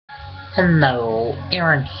Hello,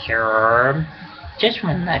 Aaron here. Just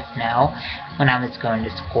want to let you know, when I was going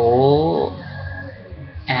to school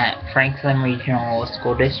at Franklin Regional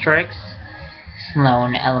School District's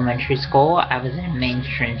Sloan Elementary School, I was in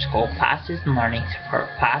mainstream school classes, learning support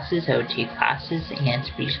classes, OT classes, and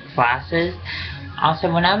speech classes.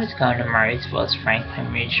 Also, when I was going to Murraysville's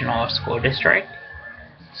Franklin Regional School District,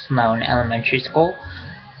 Sloan Elementary School,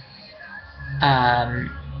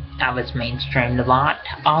 I was mainstreamed a lot.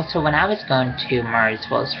 Also, when I was going to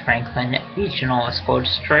Murraysville's Franklin Regional School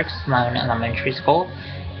District, Sloan Elementary School,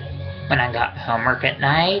 when I got homework at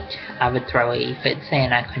night, I would throw a fit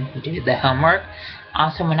saying I couldn't do the homework.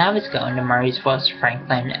 Also, when I was going to Murraysville's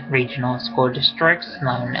Franklin Regional School District,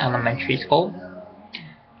 Sloan Elementary School,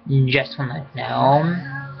 just want to let you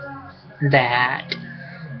know that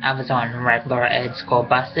I was on regular ed school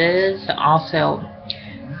buses. Also,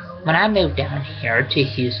 when I moved down here to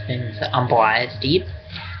Houston's Humble ISD,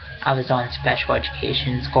 I was on special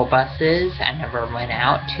education school buses. I never went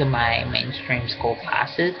out to my mainstream school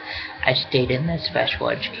classes. I stayed in the special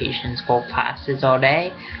education school classes all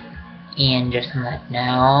day. And just to let you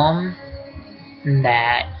know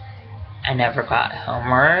that I never got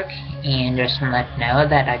homework. And just to let you know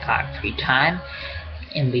that I got free time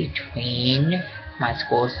in between my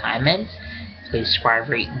school assignments. Please subscribe,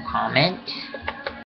 rate, and comment.